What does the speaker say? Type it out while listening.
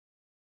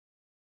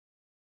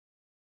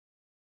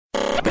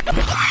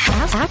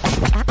AskPat.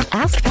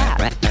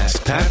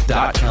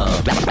 AskPat.com.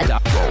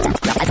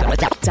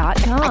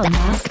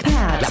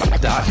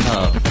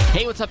 AskPat.com.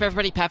 Hey, what's up,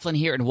 everybody? Pat Flynn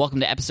here, and welcome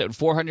to episode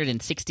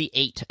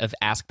 468 of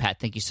Ask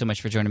Pat. Thank you so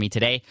much for joining me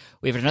today.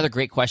 We have another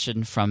great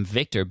question from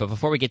Victor, but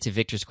before we get to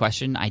Victor's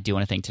question, I do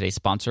want to thank today's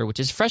sponsor,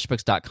 which is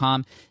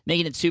FreshBooks.com,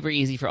 making it super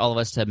easy for all of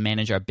us to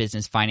manage our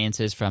business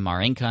finances, from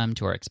our income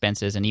to our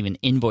expenses and even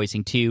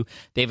invoicing too.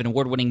 They have an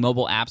award-winning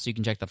mobile app so you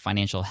can check the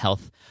financial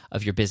health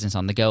of your business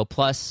on the go.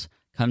 Plus,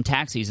 come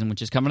tax season,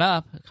 which is coming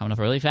up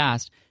really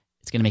fast,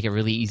 it's going to make it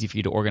really easy for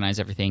you to organize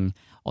everything,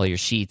 all your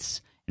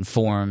sheets and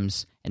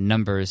forms and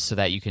numbers, so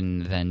that you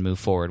can then move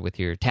forward with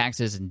your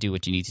taxes and do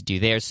what you need to do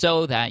there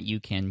so that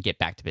you can get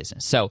back to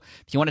business. So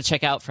if you want to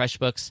check out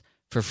FreshBooks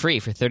for free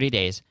for 30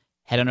 days,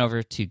 head on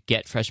over to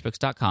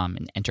getfreshbooks.com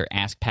and enter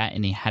Ask Pat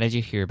in the How Did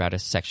You Hear About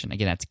Us section.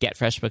 Again, that's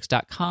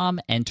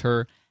getfreshbooks.com,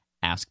 enter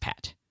Ask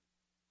Pat.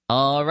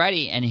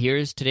 Alrighty, and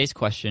here's today's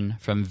question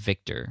from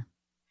Victor.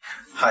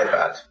 Hi,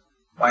 Pat.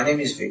 My name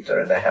is Victor,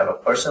 and I have a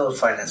personal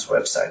finance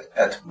website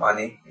at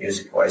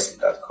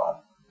moneyuseitwisely.com.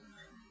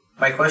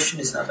 My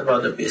question is not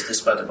about the business,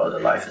 but about the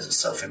life as a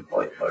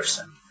self-employed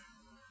person.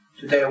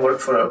 Today I work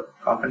for a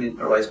company that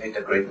provides me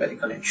with great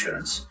medical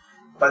insurance.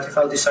 But if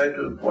I'll decide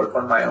to work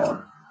on my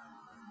own,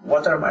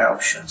 what are my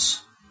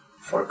options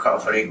for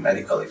covering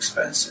medical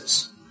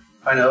expenses?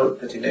 I know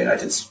that in the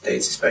United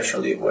States,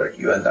 especially where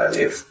you and I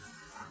live,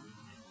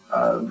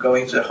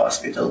 going to the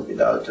hospital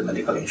without the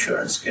medical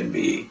insurance can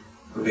be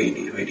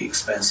really, really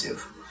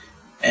expensive,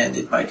 and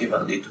it might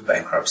even lead to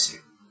bankruptcy.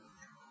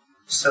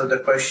 So the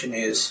question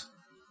is,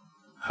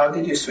 how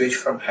did you switch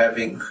from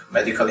having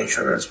medical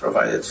insurance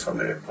provided from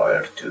your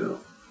employer to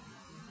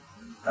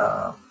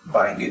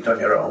buying it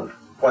on your own?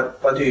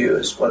 What do you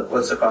use?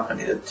 What's the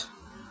company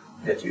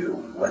that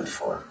you went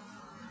for?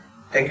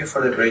 Thank you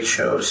for the great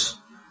shows.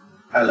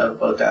 I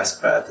love both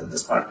Ask Pat and the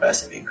Smart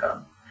Passive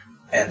Income,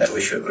 and I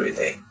wish you a great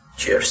day.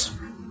 Cheers.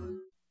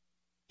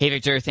 Hey,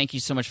 Victor, thank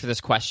you so much for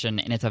this question,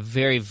 and it's a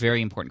very,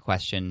 very important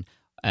question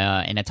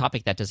and a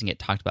topic that doesn't get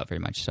talked about very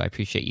much, so I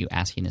appreciate you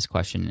asking this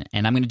question,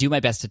 and I'm going to do my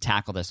best to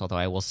tackle this, although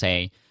I will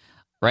say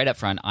right up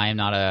front, I am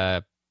not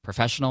a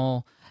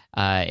professional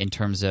in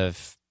terms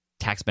of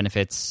tax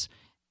benefits,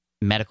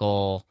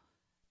 medical,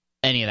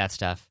 any of that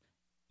stuff.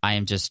 I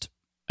am just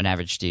an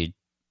average dude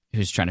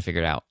who's trying to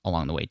figure it out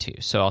along the way too.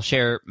 So I'll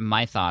share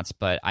my thoughts,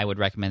 but I would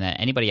recommend that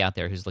anybody out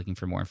there who's looking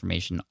for more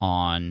information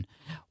on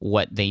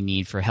what they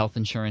need for health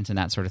insurance and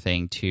that sort of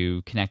thing,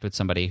 to connect with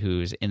somebody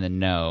who's in the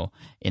know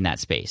in that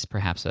space,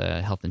 perhaps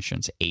a health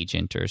insurance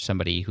agent or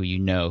somebody who you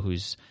know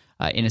who's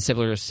in a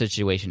similar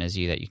situation as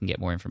you, that you can get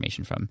more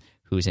information from,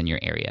 who's in your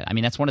area. I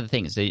mean, that's one of the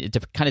things. It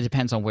kind of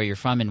depends on where you're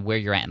from and where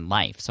you're at in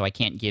life. So I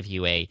can't give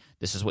you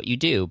this is what you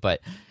do,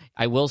 but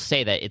I will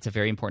say that it's a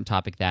very important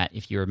topic that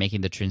if you're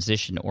making the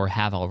transition or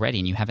have already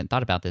and you haven't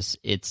thought about this,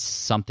 it's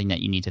something that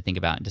you need to think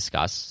about and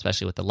discuss,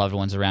 especially with the loved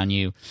ones around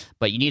you.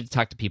 But you need to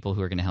talk to people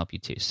who are going to help you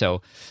too.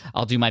 So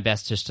I'll do my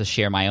best just to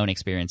share my own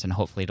experience, and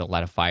hopefully it'll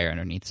light a fire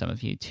underneath some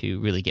of you to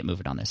really get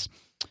moving on this.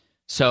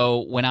 So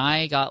when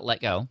I got let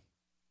go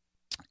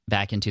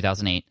back in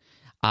 2008,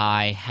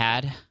 I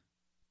had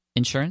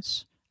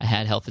insurance. I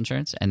had health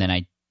insurance, and then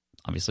I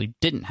obviously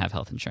didn't have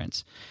health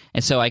insurance.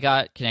 And so I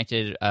got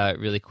connected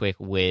really quick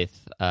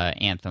with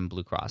Anthem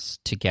Blue Cross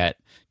to get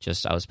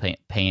I was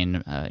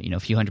paying a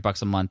few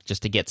 $100 a month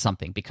just to get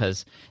something,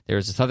 because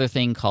there's this other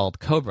thing called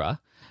COBRA,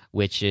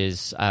 which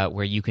is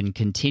where you can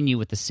continue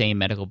with the same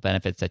medical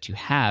benefits that you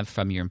have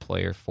from your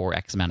employer for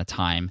X amount of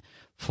time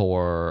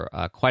for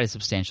quite a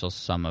substantial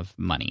sum of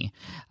money.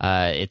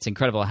 It's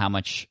incredible how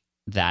much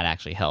that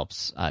actually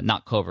helps.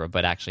 Not COBRA,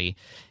 but actually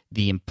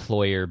the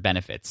employer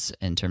benefits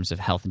in terms of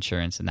health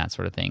insurance and that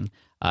sort of thing.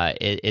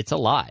 It's a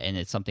lot, and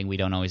it's something we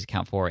don't always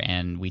account for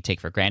and we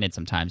take for granted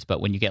sometimes. But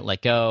when you get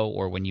let go,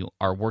 or when you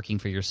are working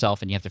for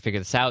yourself and you have to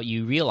figure this out,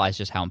 you realize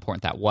just how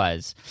important that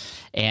was.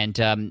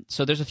 And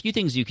so there's a few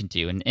things you can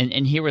do.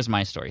 And here was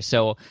my story.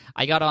 So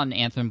I got on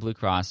Anthem Blue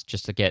Cross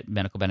just to get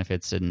medical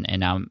benefits, and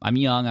I'm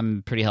young,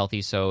 I'm pretty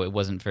healthy, so it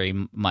wasn't very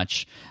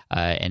much,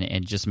 and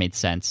it just made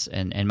sense.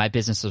 And my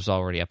business was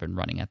already up and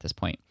running at this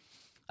point.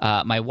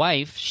 My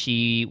wife,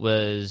 she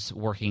was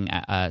working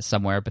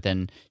somewhere, but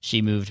then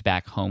she moved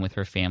back home with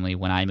her family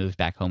when I moved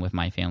back home with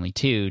my family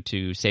too,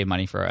 to save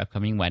money for our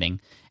upcoming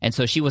wedding. And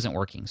so she wasn't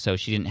working, so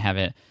she didn't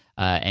have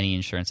any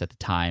insurance at the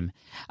time.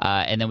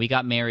 And then we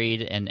got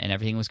married, and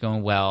everything was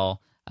going well.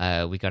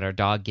 We got our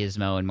dog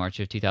Gizmo in March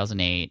of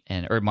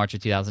 2008 or March of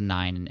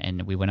 2009,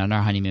 and we went on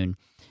our honeymoon.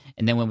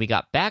 And then when we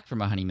got back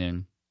from our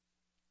honeymoon,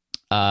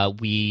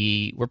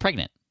 we were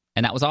pregnant.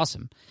 And that was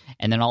awesome.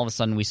 And then all of a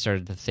sudden we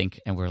started to think,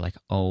 and we're like,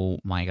 oh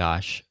my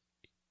gosh,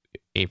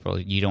 April,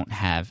 you don't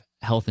have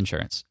health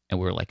insurance. And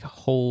we're like,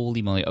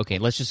 holy moly. Okay,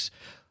 let's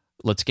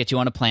get you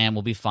on a plan.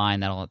 We'll be fine.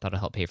 That'll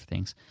help pay for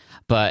things.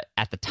 But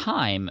at the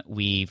time,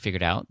 we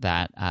figured out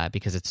that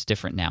because it's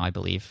different now, I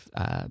believe.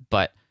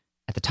 But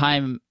at the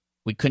time,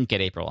 we couldn't get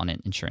April on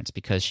insurance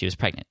because she was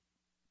pregnant.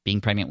 Being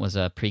pregnant was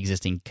a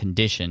pre-existing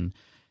condition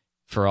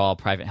for all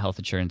private health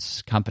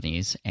insurance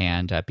companies.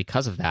 And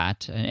because of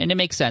that, and it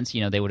makes sense,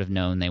 they would have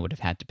known they would have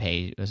had to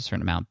pay a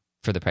certain amount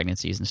for the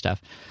pregnancies and stuff.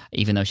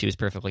 Even though she was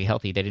perfectly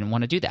healthy, they didn't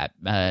want to do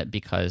that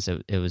because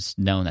it was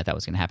known that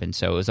was going to happen.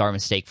 So it was our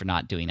mistake for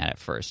not doing that at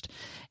first.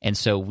 And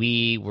so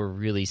we were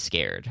really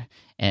scared.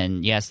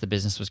 And yes, the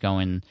business was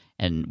going,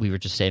 and we were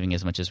just saving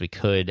as much as we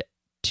could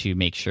to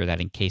make sure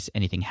that in case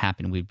anything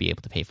happened, we'd be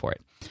able to pay for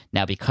it.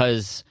 Now,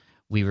 because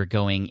we were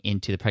going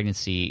into the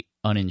pregnancy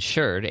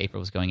uninsured, April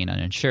was going in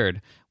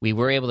uninsured, we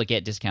were able to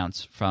get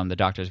discounts from the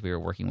doctors we were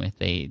working with.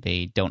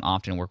 They don't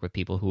often work with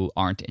people who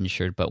aren't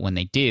insured, but when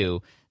they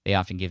do, they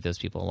often give those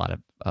people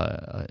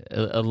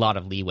a lot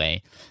of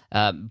leeway.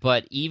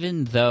 But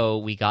even though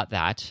we got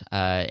that,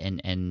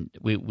 and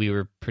we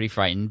were pretty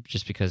frightened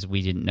just because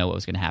we didn't know what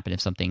was going to happen. If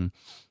something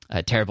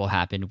terrible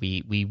happened,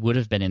 we would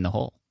have been in the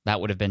hole. That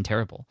would have been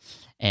terrible.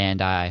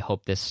 And I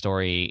hope this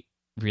story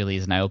really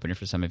is an eye-opener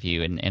for some of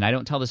you. And I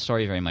don't tell this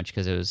story very much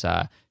because it was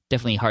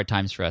definitely hard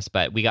times for us,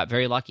 but we got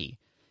very lucky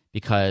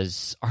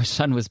because our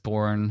son was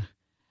born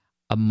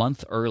a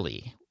month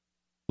early,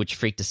 which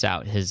freaked us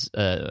out.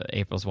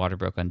 April's water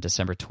broke on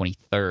December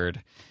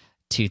 23rd,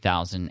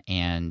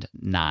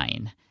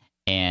 2009.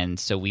 And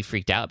so we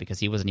freaked out because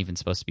he wasn't even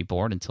supposed to be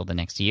born until the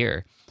next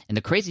year. And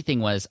the crazy thing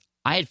was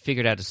I had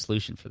figured out a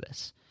solution for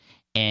this.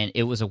 And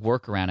it was a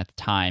workaround at the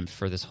time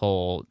for this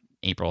whole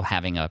April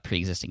having a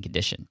pre-existing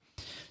condition.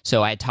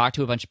 So I had talked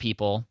to a bunch of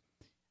people,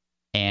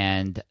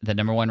 and the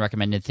number one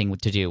recommended thing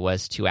to do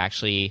was to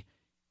actually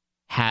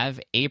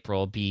have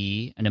April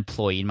be an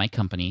employee in my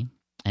company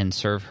and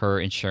serve her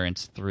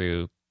insurance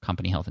through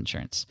company health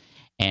insurance.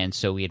 And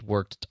so we had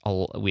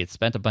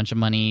spent a bunch of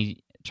money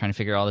trying to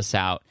figure all this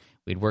out.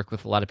 We'd worked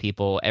with a lot of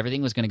people.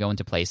 Everything was going to go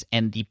into place,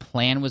 and the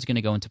plan was going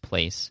to go into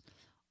place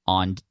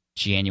on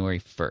January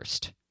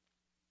 1st.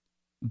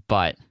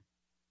 But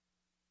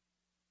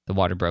the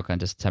water broke on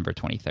December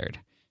 23rd.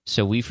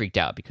 So we freaked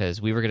out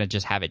because we were going to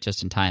just have it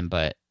just in time,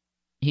 but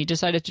he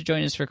decided to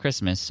join us for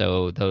Christmas,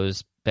 so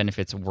those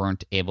benefits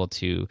weren't able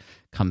to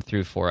come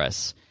through for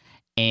us.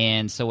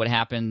 And so what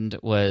happened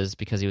was,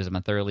 because he was a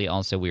month early,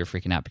 also we were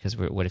freaking out because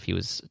what if he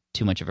was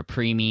too much of a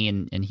preemie,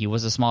 and he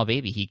was a small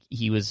baby.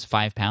 He was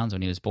 5 pounds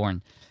when he was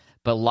born.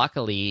 But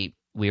luckily,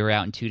 we were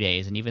out in 2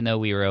 days, and even though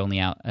we were only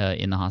out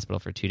in the hospital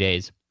for 2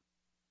 days,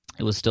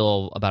 it was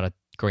still about a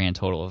grand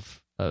total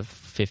of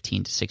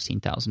 $15,000 to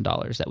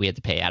 $16,000 that we had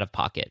to pay out of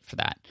pocket for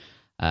that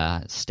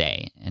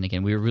stay. And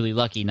again, we were really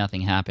lucky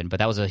nothing happened, but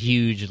that was a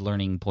huge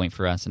learning point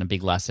for us and a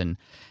big lesson.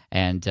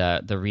 And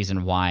the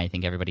reason why I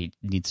think everybody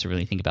needs to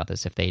really think about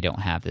this if they don't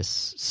have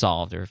this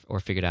solved or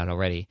figured out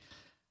already.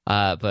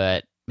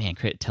 But man,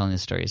 telling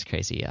this story is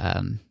crazy.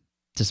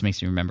 Just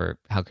makes me remember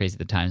how crazy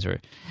the times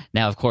were.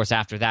 Now, of course,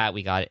 after that,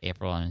 we got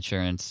April on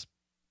insurance,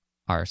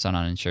 our son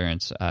on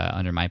insurance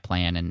under my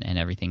plan, and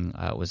everything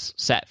was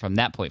set from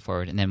that point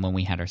forward. And then when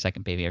we had our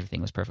second baby,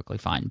 everything was perfectly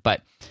fine.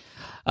 But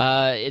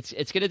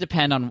it's going to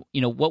depend on,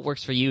 what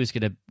works for you is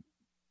going to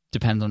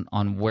depend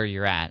on where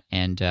you're at,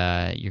 and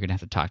you're going to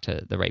have to talk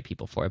to the right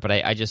people for it. But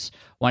I just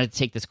wanted to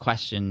take this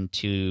question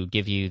to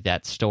give you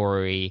that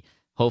story,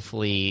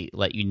 hopefully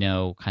let you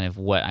know kind of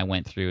what I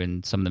went through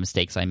and some of the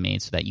mistakes I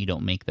made so that you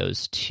don't make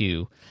those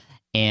too.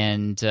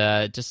 And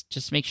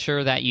just make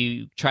sure that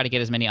you try to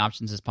get as many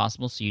options as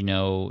possible, so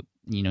you're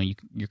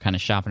kind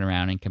of shopping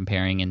around and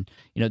comparing. And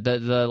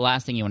the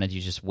last thing you want to do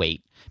is just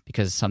wait,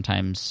 because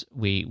sometimes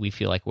we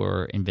feel like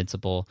we're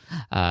invincible,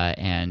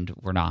 and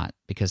we're not,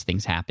 because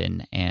things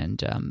happen,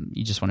 and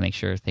you just want to make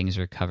sure things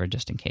are covered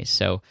just in case.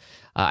 So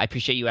I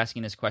appreciate you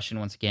asking this question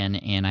once again,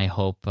 and I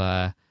hope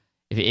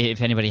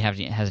if anybody has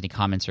any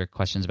comments or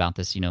questions about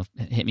this,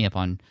 hit me up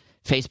on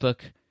Facebook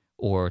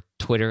or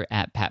Twitter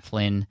at Pat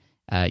Flynn.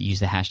 Use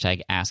the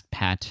hashtag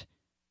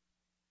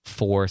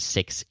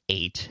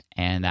AskPat468,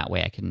 and that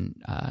way I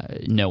can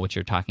know what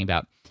you're talking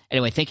about.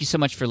 Anyway, thank you so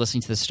much for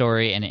listening to the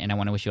story, and I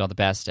want to wish you all the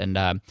best. And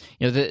I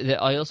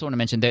also want to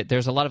mention that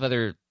there's a lot of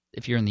other,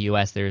 if you're in the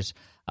U.S., there's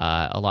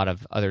a lot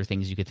of other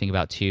things you could think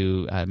about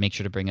too. Make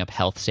sure to bring up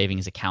health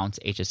savings accounts,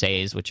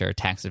 HSAs, which are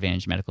tax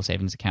advantage medical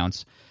savings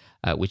accounts,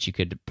 which you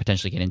could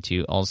potentially get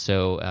into.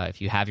 Also,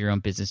 if you have your own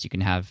business, you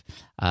can have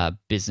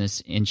business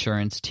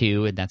insurance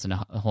too, and that's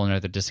a whole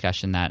other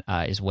discussion that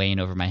is weighing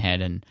over my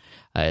head, and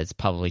it's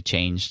probably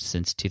changed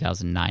since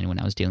 2009 when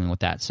I was dealing with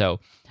that. So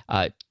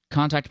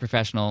contact a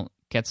professional,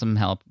 get some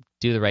help,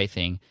 do the right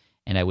thing,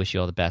 and I wish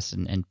you all the best,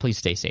 and please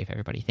stay safe,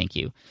 everybody. Thank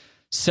you.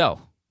 So,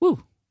 what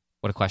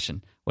a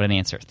question. What an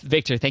answer.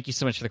 Victor, thank you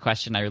so much for the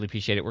question. I really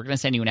appreciate it. We're going to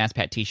send you an Ask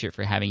Pat t-shirt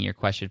for having your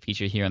question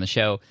featured here on the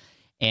show.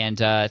 And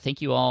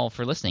thank you all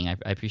for listening. I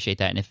appreciate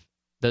that. And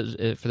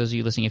for those of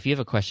you listening, if you have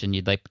a question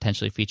you'd like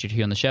potentially featured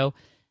here on the show,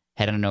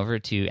 head on over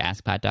to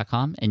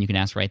AskPat.com, and you can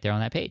ask right there on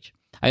that page.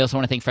 I also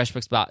want to thank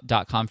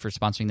FreshBooks.com for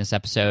sponsoring this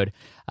episode.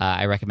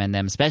 I recommend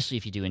them, especially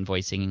if you do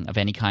invoicing of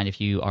any kind. If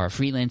you are a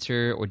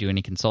freelancer or do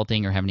any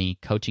consulting or have any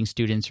coaching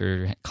students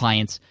or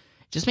clients,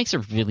 it just makes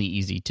it really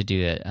easy to do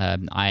it.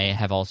 I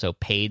have also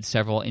paid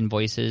several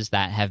invoices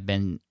that have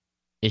been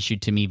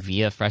issued to me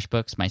via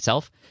FreshBooks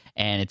myself,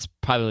 and it's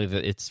probably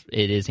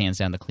it is hands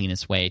down the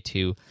cleanest way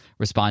to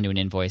respond to an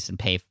invoice and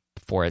pay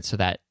for it, so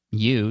that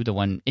you, the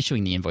one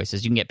issuing the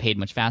invoices, you can get paid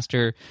much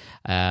faster,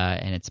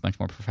 and it's much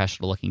more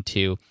professional looking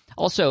too.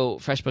 Also,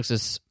 FreshBooks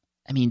is,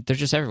 they're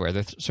just everywhere.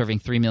 They're serving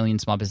 3 million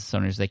small business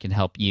owners. They can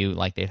help you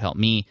like they've helped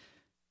me.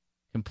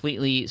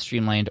 Completely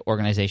streamlined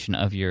organization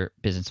of your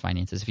business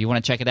finances. If you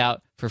want to check it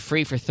out for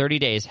free for 30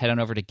 days, head on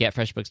over to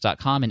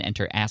getfreshbooks.com and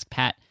enter Ask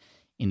Pat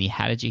in the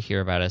How Did You Hear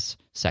About Us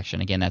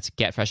section. Again, that's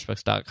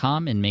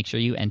getfreshbooks.com, and make sure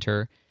you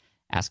enter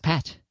Ask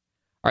Pat.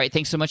 All right,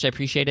 thanks so much. I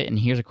appreciate it. And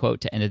here's a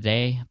quote to end the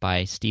day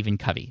by Stephen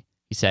Covey.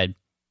 He said,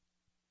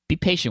 "Be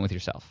patient with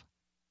yourself.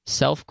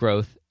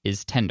 Self-growth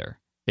is tender.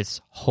 It's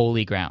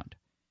holy ground.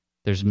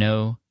 There's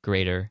no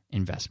greater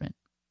investment."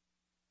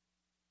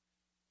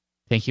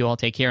 Thank you all.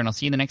 Take care, and I'll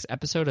see you in the next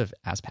episode of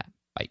Ask Pat.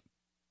 Bye.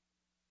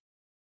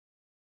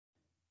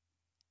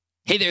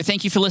 Hey there.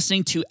 Thank you for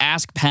listening to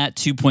Ask Pat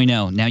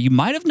 2.0. Now, you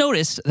might have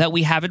noticed that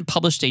we haven't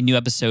published a new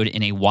episode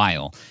in a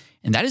while,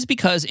 and that is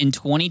because in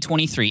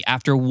 2023,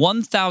 after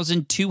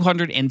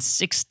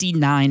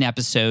 1,269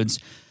 episodes,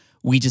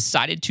 we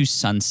decided to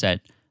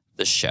sunset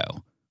the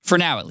show. For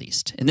now, at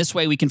least. In this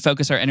way, we can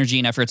focus our energy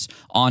and efforts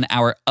on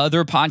our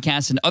other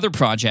podcasts and other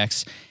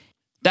projects.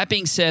 That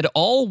being said,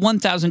 all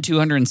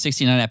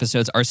 1,269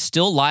 episodes are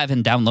still live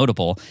and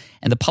downloadable,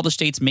 and the published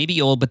dates may be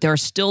old, but there are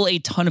still a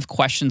ton of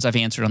questions I've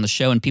answered on the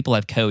show and people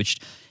I've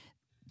coached.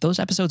 Those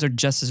episodes are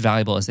just as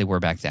valuable as they were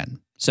back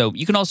then. So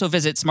you can also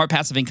visit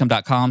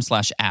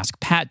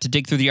smartpassiveincome.com/askpat to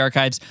dig through the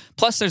archives.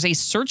 Plus, there's a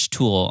search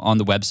tool on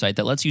the website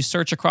that lets you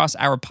search across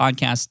our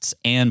podcasts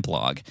and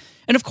blog.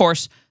 And of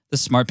course, the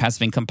Smart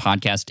Passive Income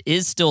podcast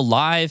is still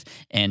live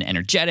and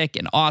energetic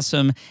and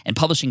awesome and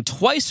publishing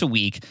twice a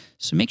week.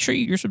 So make sure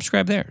you're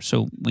subscribed there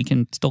so we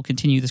can still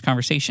continue this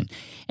conversation.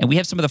 And we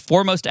have some of the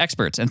foremost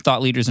experts and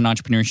thought leaders in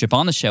entrepreneurship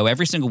on the show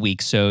every single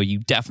week, so you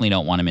definitely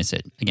don't want to miss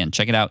it. Again,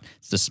 check it out.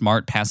 It's the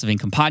Smart Passive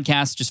Income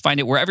podcast. Just find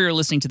it wherever you're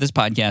listening to this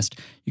podcast.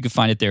 You can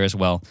find it there as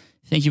well.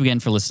 Thank you again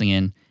for listening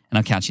in, and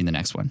I'll catch you in the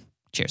next one.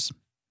 Cheers.